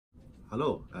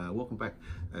Hello, welcome back.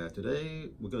 Today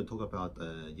we're going to talk about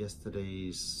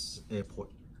yesterday's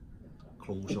airport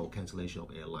closure or cancellation of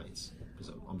airlines.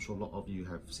 Because I'm sure a lot of you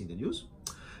have seen the news,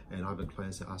 and I have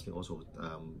clients that asked me also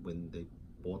when they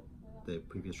bought their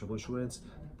previous travel insurance,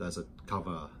 does it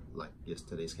cover like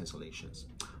yesterday's cancellations?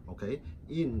 Okay,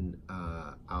 in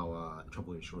our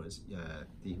travel insurance,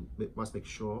 you must make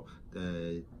sure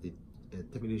the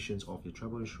definitions of your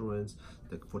travel insurance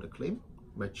for the claim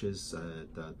matches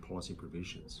the policy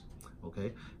provisions.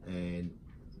 Okay, and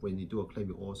when you do a claim,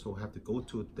 you also have to go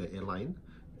to the airline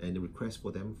and request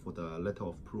for them for the letter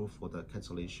of proof for the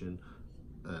cancellation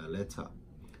letter,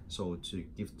 so to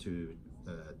give to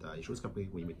the insurance company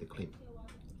when you make the claim.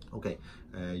 Okay,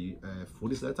 for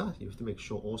this letter, you have to make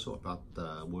sure also about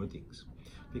the wordings,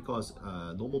 because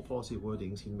normal policy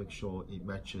wordings, you make sure it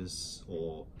matches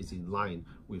or is in line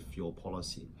with your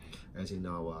policy. As in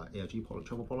our AIG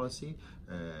travel policy,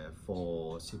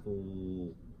 for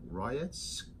civil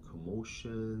riots,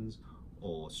 commotions,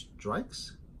 or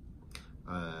strikes,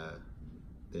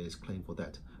 there is claim for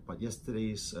that. But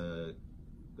yesterday's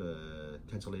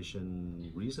cancellation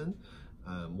reason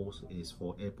most is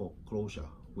for airport closure,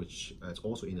 which is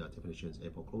also in our definitions.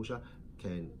 Airport closure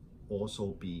can also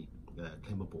be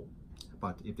claimable.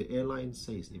 But if the airline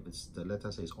says, if it's the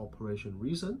letter says operation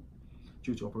reason,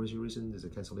 due to operation reason there's a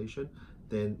cancellation,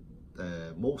 then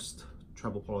most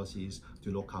travel policies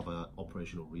do not cover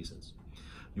operational reasons.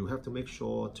 You have to make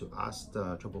sure to ask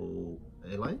the travel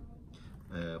airline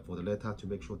for the letter to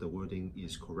make sure the wording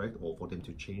is correct, or for them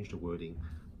to change the wording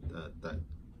that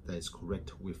is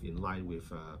correct in line with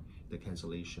the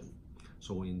cancellation.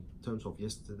 So in terms of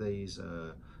yesterday's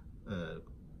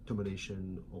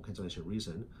termination or cancellation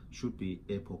reason, should be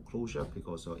airport closure,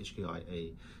 because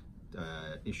HKIA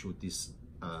issued this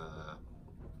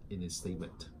in its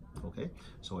statement. Okay,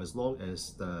 so as long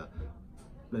as the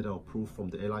letter of proof from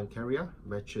the airline carrier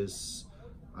matches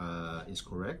is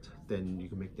correct, then you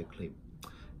can make the claim.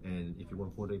 And if you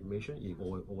want further information, you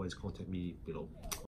can always contact me below.